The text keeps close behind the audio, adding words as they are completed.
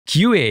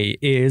QA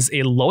is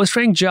a lowest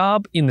ranked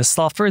job in the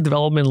software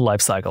development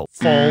lifecycle.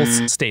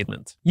 False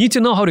statement. You need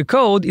to know how to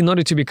code in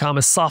order to become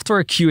a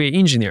software QA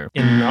engineer.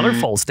 Another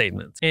false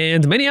statement.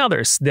 And many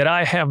others that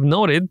I have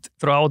noted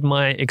throughout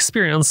my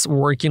experience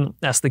working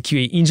as the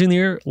QA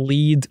engineer,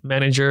 lead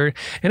manager,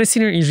 and a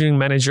senior engineering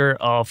manager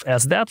of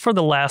SDET for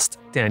the last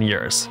 10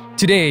 years.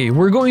 Today,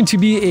 we're going to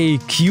be a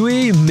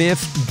QA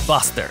myth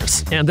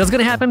busters. And that's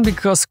going to happen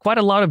because quite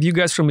a lot of you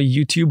guys from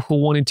YouTube who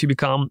wanted to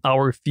become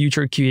our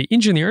future QA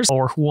engineers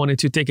or who wanted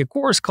to take a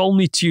course called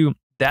me to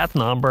that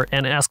number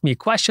and ask me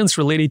questions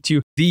related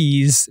to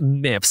these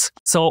myths.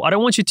 So I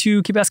don't want you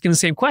to keep asking the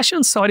same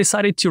questions, so I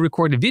decided to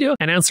record a video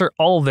and answer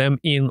all of them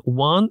in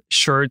one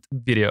short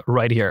video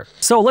right here.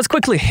 So let's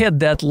quickly hit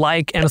that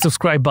like and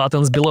subscribe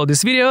buttons below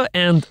this video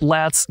and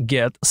let's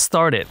get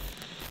started.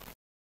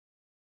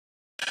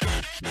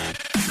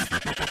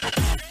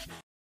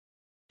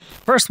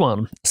 First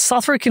one,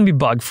 software can be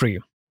bug-free.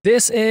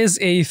 This is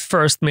a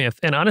first myth,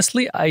 and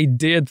honestly, I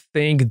did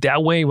think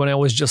that way when I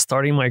was just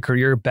starting my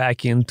career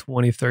back in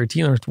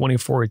 2013 or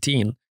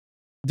 2014.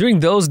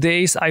 During those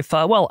days, I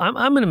thought, well,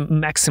 I'm a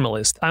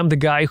maximalist. I'm the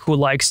guy who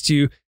likes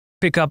to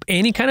pick up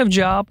any kind of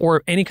job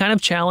or any kind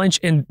of challenge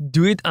and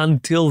do it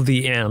until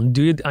the end,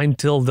 do it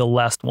until the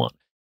last one.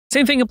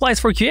 Same thing applies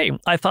for QA.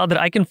 I thought that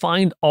I can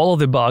find all of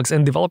the bugs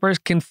and developers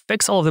can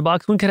fix all of the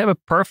bugs. We can have a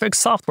perfect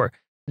software.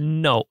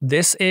 No,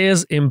 this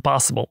is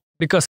impossible.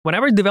 Because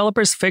whenever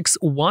developers fix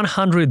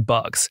 100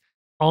 bugs,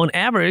 on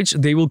average,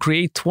 they will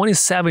create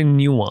 27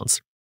 new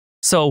ones.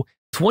 So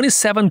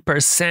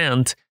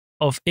 27%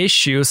 of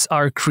issues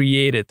are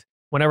created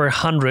whenever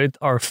 100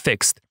 are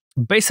fixed.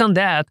 Based on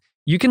that,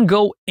 you can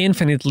go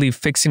infinitely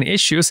fixing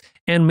issues,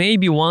 and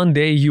maybe one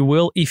day you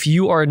will if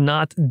you are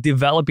not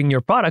developing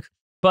your product.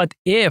 But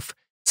if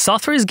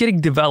software is getting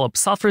developed,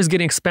 software is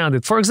getting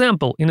expanded, for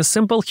example, in a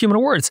simple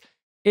human words,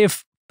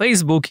 if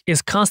Facebook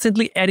is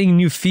constantly adding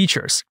new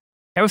features,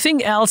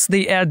 everything else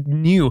they add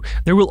new,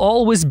 there will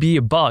always be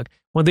a bug.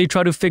 When they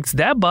try to fix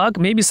that bug,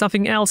 maybe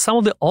something else, some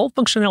of the old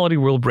functionality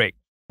will break.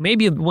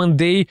 Maybe when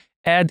they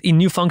add a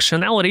new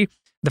functionality,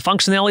 the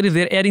functionality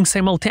they're adding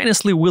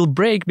simultaneously will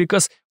break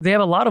because they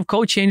have a lot of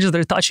code changes,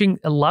 they're touching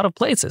a lot of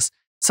places.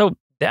 So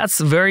that's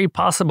very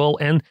possible,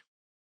 and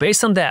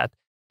based on that,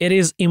 it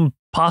is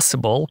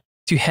impossible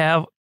to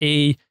have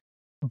a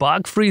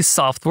bug-free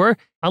software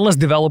unless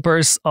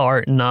developers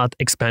are not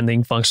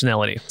expanding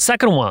functionality.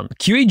 Second one,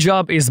 QA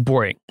job is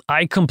boring.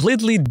 I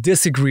completely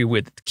disagree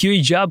with it.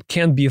 QA job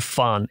can be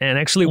fun. And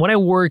actually, when I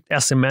worked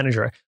as a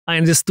manager, I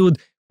understood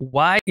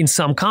why in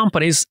some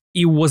companies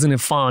it wasn't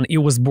fun, it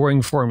was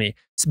boring for me.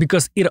 It's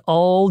because it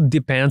all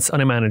depends on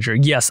a manager.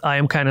 Yes, I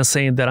am kind of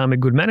saying that I'm a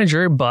good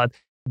manager, but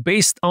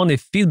based on the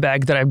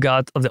feedback that I've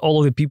got of all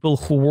of the people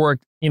who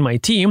worked in my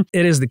team,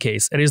 it is the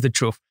case, it is the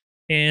truth.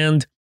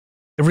 And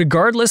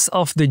regardless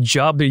of the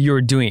job that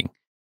you're doing,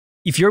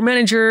 if your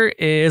manager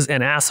is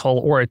an asshole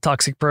or a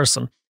toxic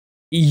person,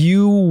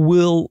 you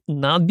will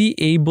not be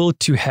able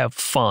to have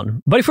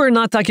fun. But if we're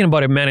not talking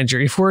about a manager,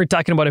 if we're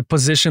talking about a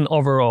position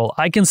overall,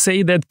 I can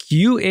say that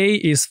QA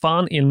is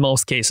fun in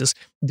most cases,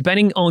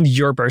 depending on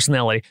your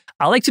personality.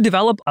 I like to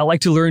develop, I like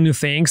to learn new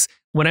things.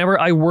 Whenever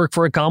I work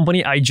for a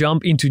company, I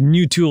jump into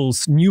new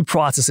tools, new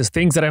processes,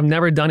 things that I've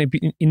never done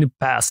in the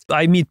past.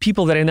 I meet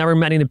people that I never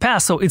met in the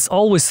past, so it's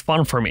always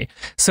fun for me.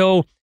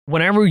 So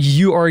whenever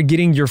you are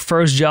getting your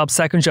first job,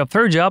 second job,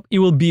 third job, it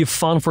will be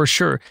fun for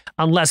sure.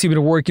 Unless you've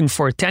been working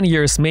for 10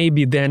 years,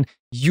 maybe then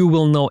you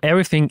will know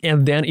everything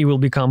and then it will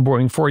become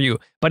boring for you.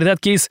 But in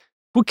that case,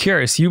 who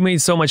cares? You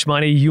made so much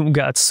money, you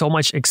got so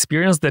much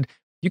experience that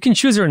you can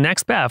choose your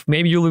next path.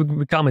 Maybe you will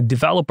become a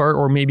developer,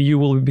 or maybe you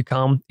will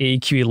become a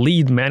QA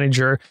lead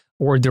manager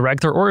or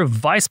director or a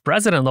vice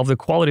president of the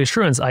quality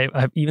assurance.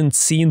 I've even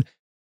seen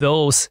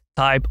those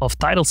type of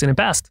titles in the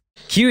past.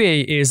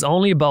 QA is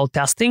only about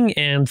testing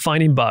and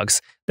finding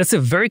bugs. That's a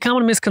very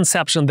common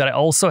misconception that I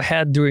also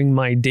had during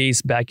my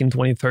days back in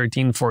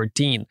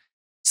 2013-14.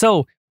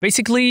 So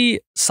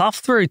basically,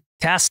 software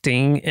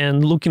testing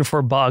and looking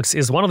for bugs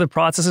is one of the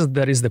processes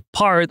that is the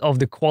part of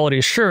the quality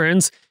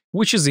assurance,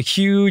 which is a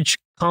huge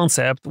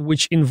concept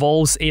which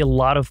involves a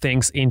lot of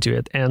things into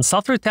it. And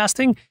software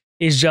testing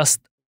is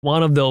just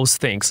one of those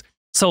things.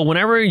 So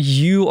whenever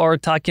you are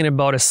talking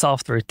about a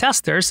software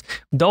testers,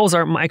 those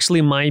are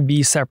actually might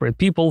be separate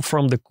people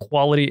from the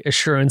quality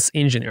assurance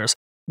engineers,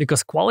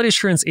 because quality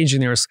assurance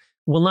engineers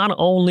will not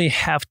only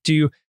have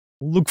to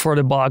look for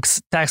the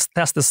bugs, test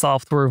the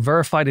software,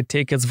 verify the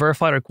tickets,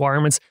 verify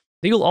requirements,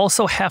 they will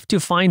also have to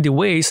find the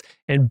ways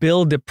and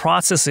build the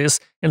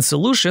processes and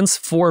solutions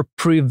for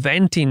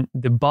preventing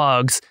the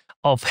bugs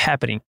of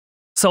happening.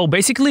 So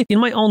basically, in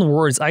my own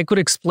words, I could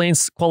explain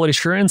quality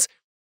assurance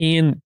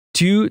in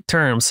two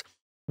terms.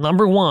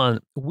 Number one,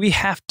 we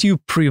have to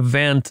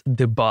prevent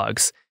the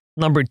bugs.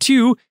 Number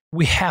two,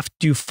 we have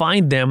to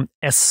find them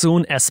as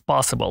soon as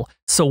possible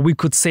so we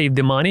could save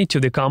the money to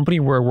the company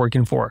we're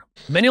working for.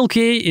 Manual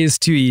QA is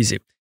too easy.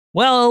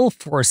 Well,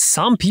 for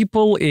some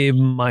people, it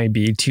might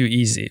be too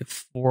easy.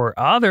 For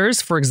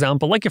others, for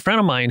example, like a friend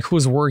of mine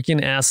who's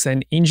working as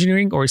an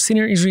engineering or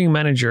senior engineering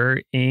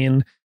manager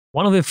in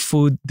one of the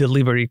food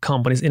delivery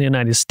companies in the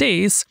United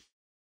States,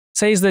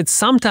 says that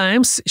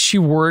sometimes she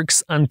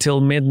works until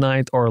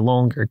midnight or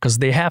longer because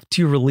they have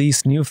to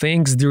release new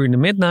things during the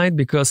midnight,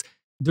 because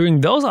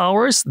during those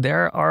hours,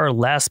 there are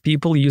less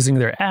people using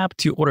their app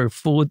to order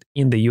food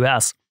in the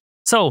US.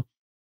 So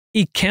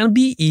it can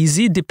be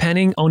easy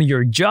depending on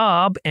your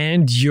job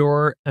and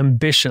your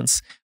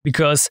ambitions.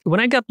 Because when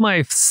I got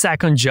my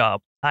second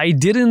job, I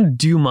didn't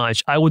do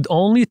much. I would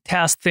only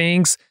test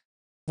things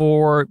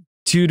for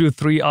 2 to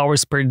 3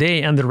 hours per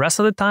day. And the rest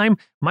of the time,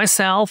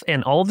 myself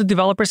and all the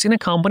developers in a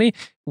company,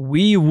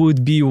 we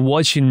would be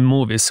watching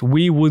movies.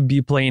 We would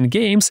be playing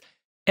games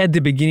at the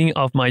beginning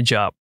of my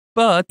job.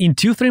 But in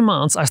 2-3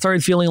 months, I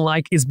started feeling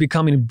like it's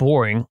becoming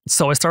boring.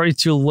 So I started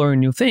to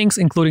learn new things,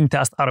 including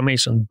test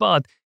automation.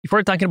 But if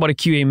we're talking about a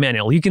QA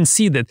manual, you can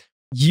see that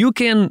you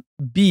can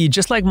be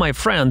just like my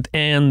friend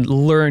and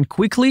learn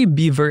quickly,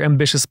 be a very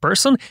ambitious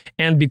person,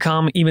 and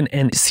become even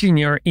a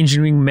senior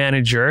engineering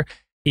manager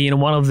in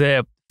one of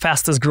the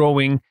fastest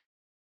growing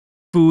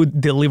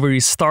food delivery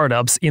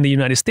startups in the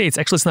United States.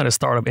 Actually, it's not a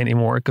startup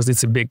anymore because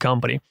it's a big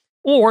company.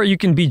 Or you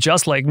can be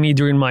just like me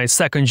during my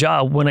second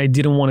job when I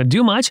didn't want to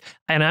do much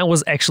and I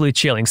was actually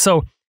chilling.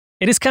 So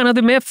it is kind of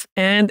the myth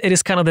and it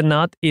is kind of the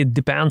nut. It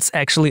depends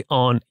actually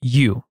on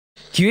you.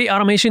 QA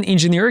automation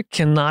engineer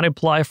cannot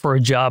apply for a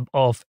job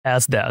of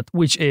SDET,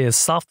 which is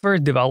software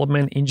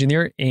development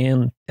engineer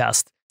in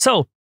test.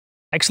 So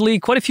actually,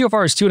 quite a few of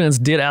our students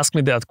did ask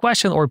me that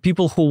question, or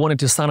people who wanted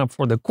to sign up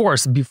for the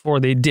course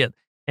before they did.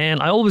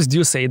 And I always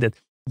do say that,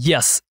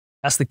 yes,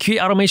 as the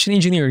QA automation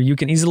engineer, you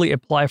can easily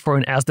apply for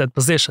an SDET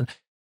position.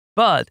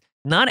 But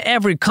not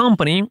every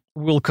company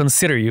will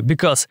consider you,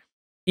 because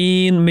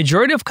in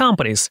majority of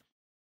companies,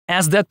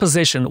 SDET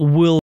position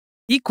will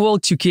equal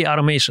to QA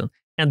automation.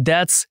 And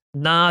that's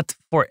not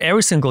for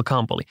every single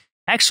company.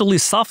 Actually,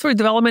 software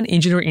development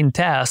engineer in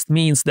test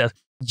means that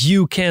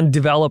you can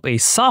develop a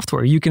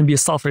software, you can be a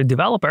software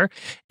developer,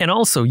 and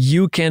also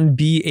you can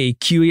be a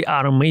QA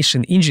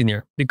automation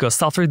engineer, because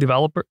software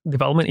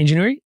development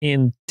engineering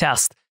in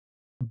test.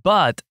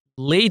 But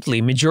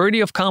lately,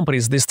 majority of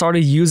companies, they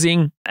started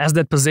using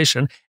SDET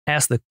position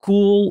as the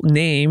cool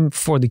name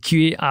for the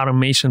QA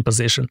automation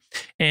position.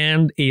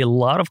 And a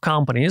lot of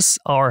companies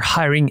are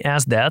hiring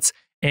SDETs.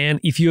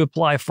 And if you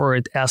apply for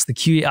it as the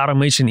QA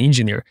automation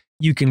engineer,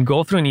 you can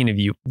go through an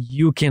interview,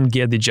 you can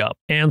get the job.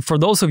 And for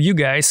those of you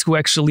guys who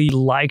actually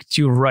like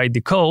to write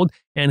the code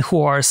and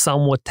who are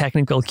somewhat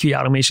technical QA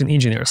automation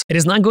engineers, it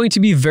is not going to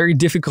be very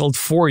difficult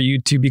for you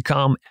to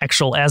become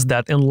actual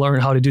SDET and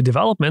learn how to do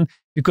development,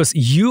 because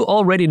you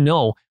already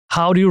know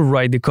how to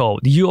write the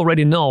code. You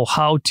already know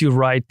how to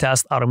write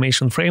test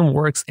automation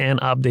frameworks and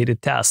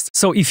updated tests.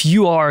 So if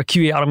you are a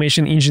QA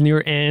automation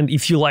engineer and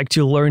if you like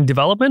to learn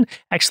development,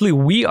 actually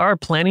we are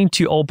planning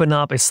to open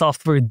up a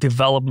software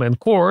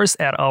development course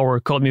at our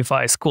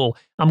Codemify school.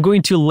 I'm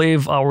going to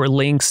leave our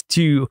links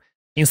to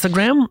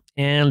Instagram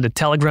and the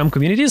Telegram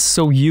communities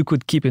so you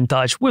could keep in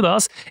touch with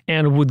us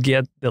and would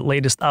get the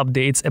latest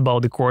updates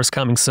about the course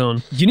coming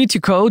soon. You need to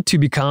code to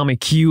become a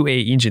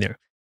QA engineer.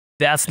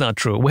 That's not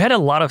true. We had a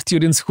lot of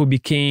students who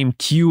became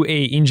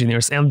QA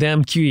engineers and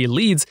then QA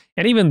leads.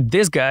 And even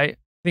this guy, I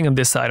think on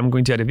this side, I'm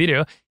going to add a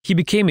video, he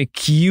became a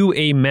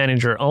QA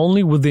manager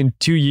only within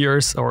 2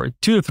 years or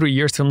 2 to 3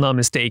 years, if I'm not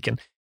mistaken.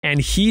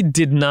 And he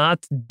did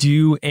not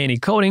do any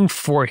coding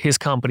for his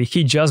company.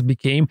 He just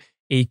became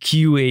a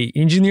QA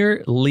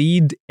engineer,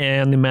 lead,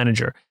 and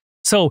manager.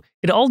 So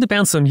it all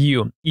depends on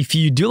you. If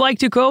you do like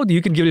to code,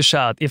 you can give it a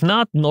shot. If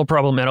not, no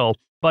problem at all.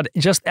 But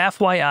just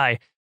FYI,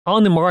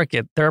 on the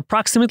market, there are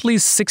approximately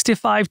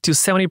 65 to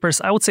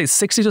 70%, I would say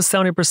 60 to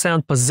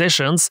 70%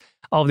 positions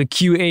of the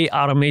QA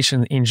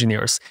automation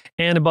engineers,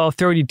 and about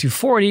 30 to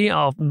 40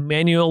 of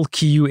manual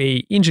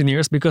QA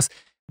engineers, because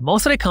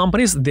most of the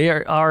companies, they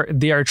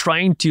are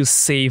trying to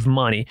save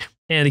money,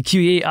 and the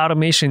QA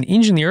automation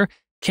engineer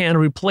can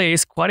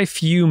replace quite a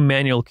few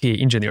manual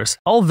QA engineers.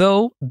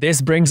 Although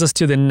this brings us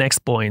to the next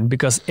point,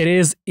 because it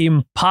is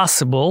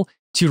impossible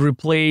to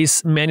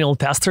replace manual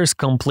testers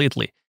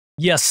completely.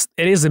 Yes,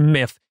 it is a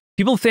myth.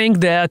 People think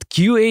that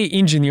QA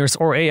engineers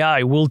or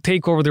AI will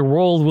take over the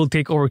world, will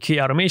take over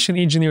QA automation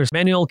engineers,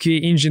 manual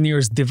QA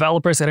engineers,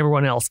 developers, and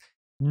everyone else.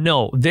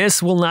 No,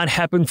 this will not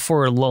happen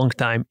for a long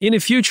time. In the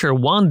future,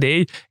 one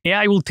day,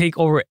 AI will take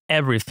over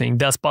everything.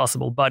 That's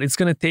possible, but it's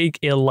going to take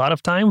a lot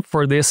of time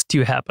for this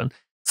to happen.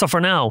 So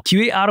for now,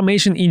 QA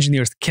automation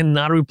engineers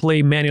cannot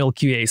replace manual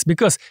QAs,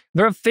 because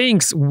there are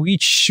things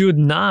which should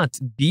not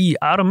be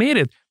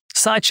automated,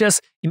 such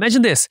as,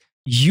 imagine this,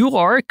 you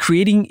are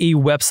creating a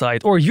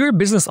website, or you're a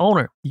business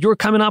owner, you're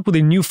coming up with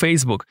a new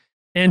Facebook,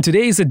 and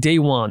today is a day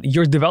one,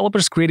 your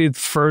developers created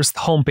first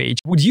homepage.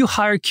 Would you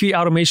hire a QA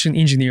automation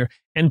engineer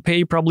and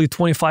pay probably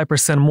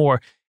 25%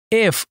 more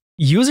if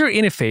user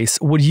interface,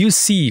 what you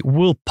see,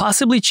 will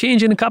possibly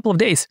change in a couple of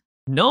days?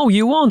 No,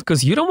 you won't,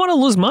 because you don't want to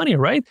lose money,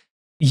 right?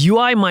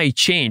 UI might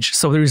change,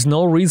 so there is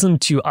no reason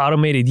to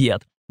automate it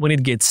yet. When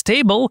it gets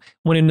stable,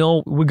 when you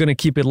know we're going to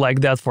keep it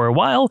like that for a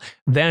while,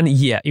 then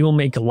yeah, it will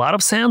make a lot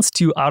of sense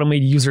to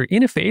automate user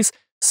interface.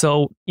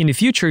 So in the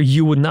future,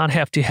 you would not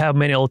have to have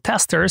manual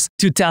testers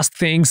to test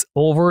things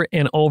over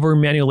and over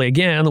manually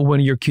again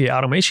when your QA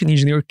automation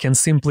engineer can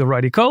simply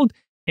write a code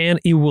and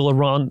it will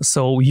run,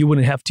 so you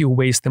wouldn't have to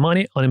waste the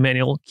money on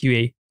manual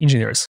QA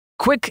engineers.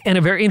 Quick and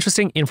a very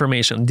interesting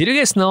information. Did you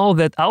guys know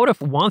that out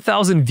of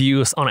 1,000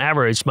 views on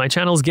average, my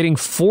channel is getting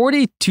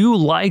 42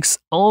 likes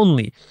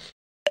only?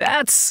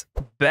 That's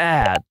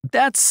bad.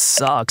 That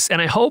sucks.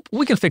 And I hope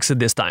we can fix it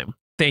this time.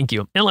 Thank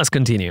you. And let's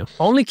continue.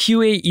 Only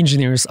QA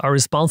engineers are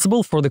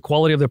responsible for the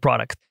quality of the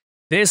product.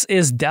 This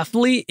is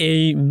definitely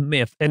a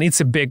myth, and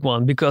it's a big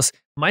one, because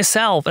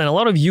myself and a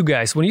lot of you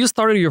guys, when you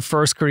started your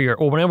first career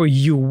or whenever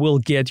you will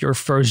get your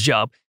first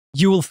job,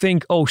 you will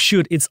think, oh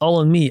shoot, it's all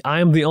on me. I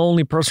am the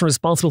only person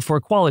responsible for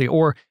quality,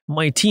 or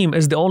my team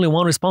is the only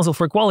one responsible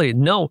for quality.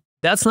 No,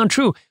 that's not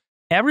true.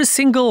 Every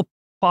single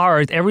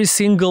part, every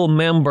single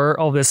member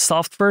of the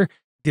software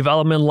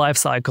development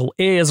lifecycle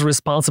is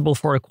responsible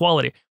for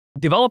quality.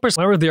 Developers,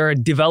 whenever they are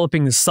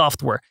developing the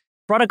software,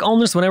 product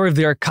owners, whenever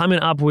they are coming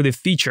up with the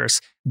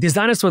features,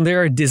 designers, when they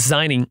are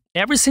designing,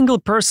 every single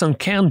person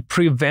can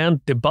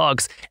prevent the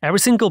bugs. Every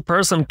single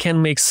person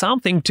can make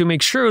something to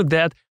make sure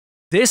that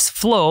this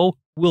flow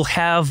will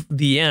have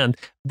the end.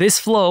 This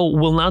flow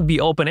will not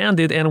be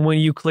open-ended, and when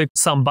you click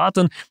some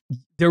button,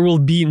 there will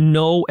be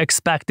no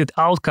expected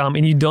outcome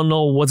and you don't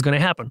know what's going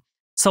to happen.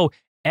 So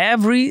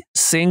every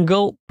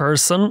single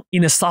person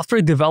in a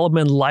software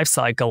development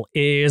lifecycle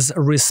is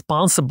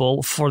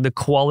responsible for the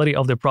quality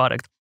of the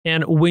product.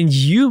 And when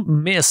you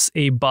miss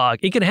a bug,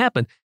 it can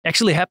happen.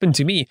 Actually happened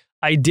to me.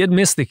 I did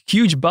miss the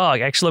huge bug.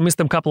 Actually, I missed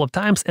them a couple of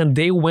times and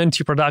they went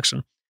to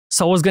production.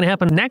 So what's going to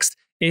happen next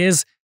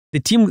is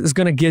the team is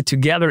going to get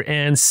together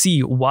and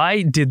see,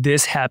 why did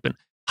this happen?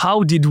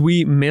 How did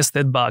we miss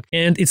that bug?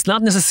 And it's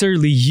not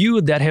necessarily you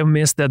that have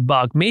missed that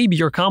bug. Maybe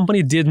your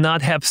company did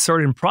not have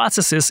certain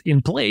processes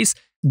in place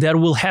that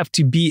will have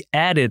to be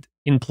added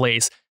in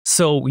place.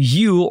 So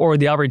you or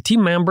the other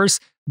team members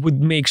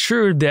would make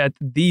sure that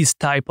these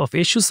type of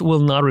issues will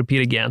not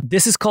repeat again.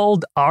 This is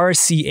called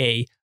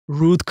RCA,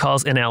 root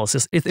cause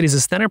analysis. It is a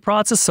standard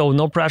process, so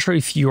no pressure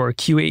if you are a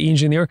QA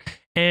engineer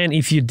and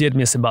if you did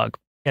miss a bug.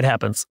 It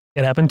happens.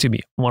 It happened to me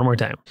one more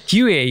time.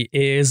 QA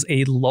is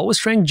a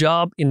lowest ranked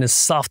job in the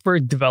software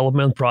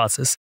development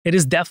process. It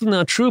is definitely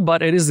not true,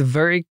 but it is a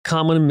very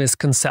common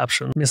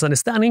misconception,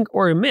 misunderstanding,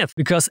 or a myth,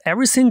 because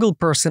every single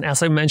person,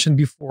 as I mentioned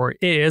before,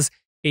 is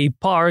a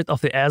part of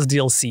the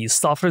SDLC,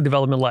 software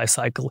development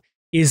lifecycle,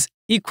 is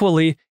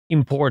equally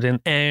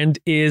important and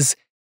is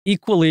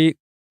equally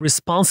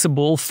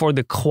responsible for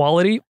the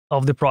quality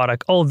of the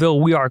product. Although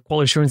we are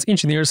quality assurance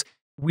engineers,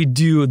 we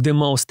do the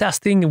most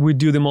testing, we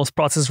do the most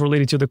process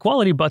related to the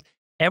quality, but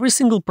every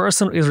single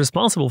person is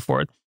responsible for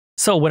it.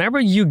 So whenever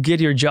you get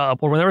your job,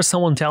 or whenever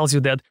someone tells you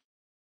that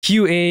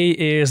QA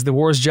is the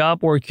worst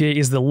job or QA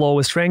is the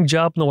lowest ranked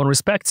job, no one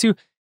respects you,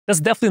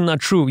 that's definitely not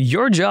true.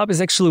 Your job is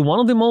actually one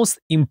of the most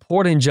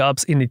important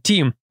jobs in the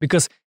team,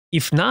 because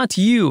if not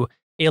you,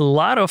 a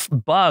lot of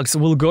bugs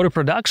will go to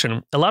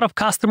production. A lot of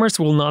customers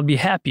will not be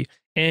happy,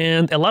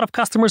 and a lot of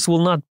customers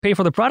will not pay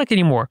for the product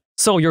anymore.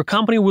 So your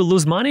company will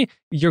lose money.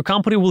 Your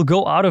company will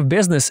go out of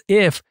business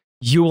if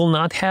you will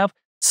not have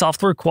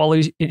software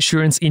quality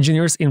assurance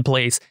engineers in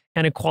place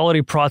and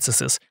quality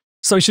processes.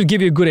 So it should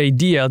give you a good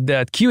idea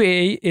that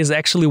QA is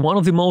actually one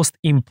of the most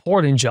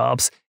important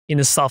jobs in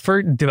the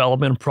software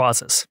development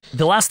process.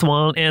 The last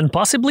one, and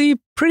possibly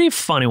pretty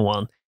funny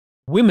one,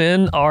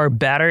 women are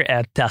better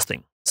at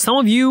testing. Some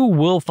of you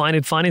will find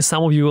it funny,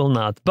 some of you will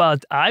not,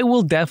 but I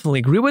will definitely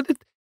agree with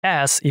it,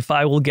 as if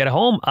I will get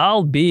home,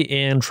 I'll be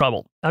in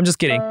trouble. I'm just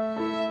kidding.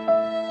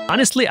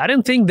 Honestly, I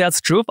don't think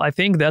that's true. I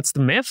think that's the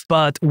myth,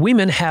 but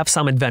women have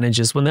some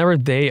advantages whenever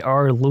they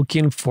are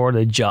looking for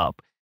the job.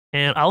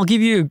 And I'll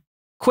give you a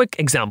quick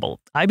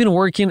example. I've been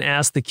working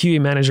as the QA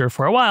manager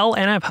for a while,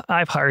 and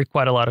I've hired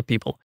quite a lot of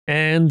people.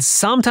 And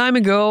some time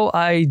ago,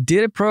 I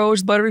did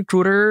approached by a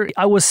recruiter.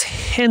 I was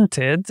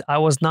hinted, I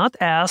was not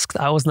asked,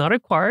 I was not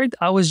required,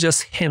 I was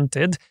just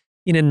hinted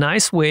in a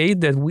nice way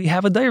that we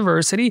have a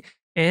diversity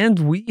and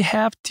we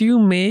have to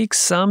make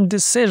some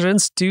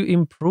decisions to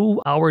improve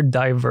our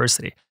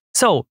diversity.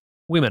 So,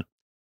 women,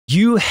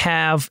 you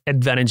have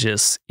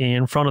advantages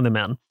in front of the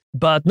men.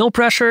 But no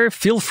pressure,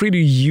 feel free to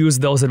use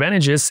those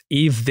advantages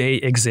if they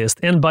exist.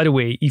 And by the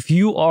way, if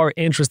you are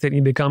interested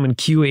in becoming a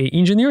QA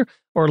engineer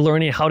or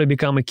learning how to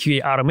become a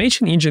QA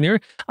automation engineer,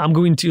 I'm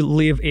going to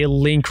leave a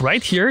link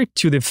right here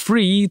to the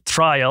free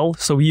trial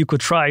so you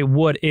could try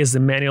what is the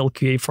manual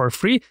QA for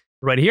free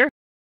right here.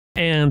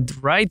 And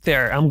right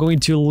there, I'm going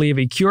to leave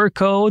a QR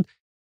code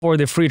for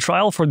the free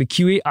trial for the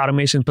QA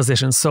automation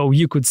position. So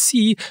you could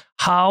see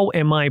how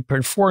am I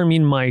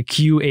performing my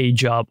QA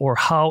job, or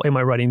how am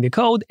I writing the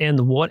code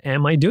and what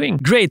am I doing.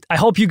 Great. I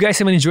hope you guys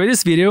have enjoyed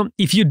this video.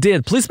 If you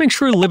did, please make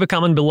sure to leave a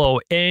comment below.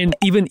 And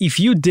even if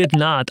you did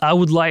not, I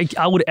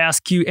would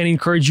ask you and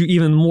encourage you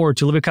even more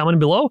to leave a comment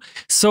below.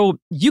 So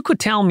you could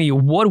tell me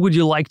what would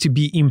you like to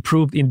be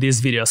improved in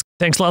these videos.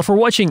 Thanks a lot for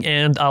watching,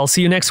 and I'll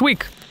see you next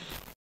week.